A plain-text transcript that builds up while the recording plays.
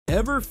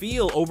Ever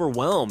feel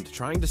overwhelmed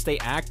trying to stay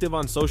active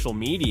on social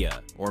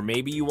media? Or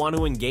maybe you want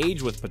to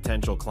engage with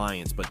potential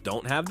clients but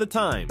don't have the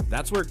time?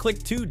 That's where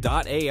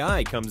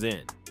Click2.ai comes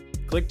in.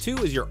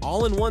 Click2 is your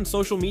all-in-one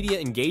social media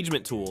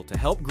engagement tool to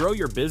help grow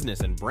your business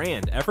and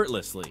brand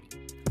effortlessly.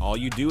 All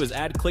you do is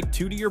add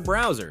Click2 to your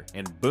browser,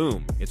 and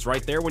boom, it's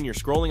right there when you're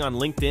scrolling on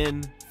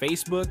LinkedIn,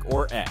 Facebook,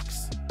 or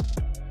X.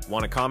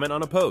 Want to comment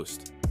on a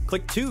post?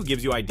 Click2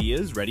 gives you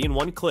ideas ready in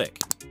one click.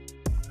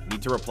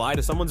 Need to reply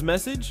to someone's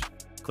message?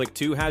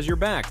 Click2 has your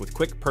back with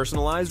quick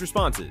personalized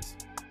responses.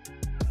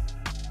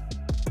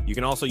 You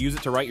can also use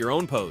it to write your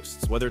own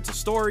posts, whether it's a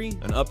story,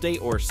 an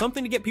update, or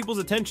something to get people's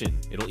attention.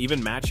 It'll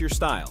even match your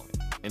style.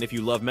 And if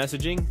you love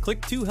messaging,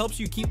 Click2 helps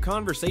you keep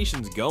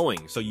conversations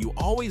going so you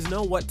always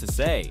know what to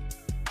say.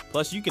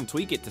 Plus, you can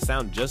tweak it to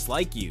sound just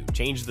like you,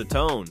 change the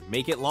tone,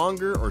 make it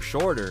longer or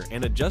shorter,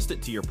 and adjust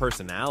it to your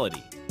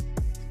personality.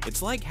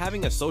 It's like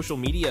having a social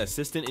media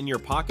assistant in your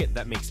pocket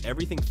that makes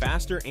everything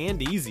faster and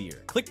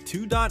easier.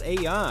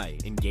 Click2.ai.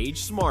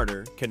 Engage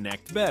smarter,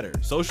 connect better.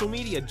 Social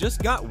media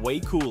just got way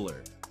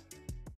cooler.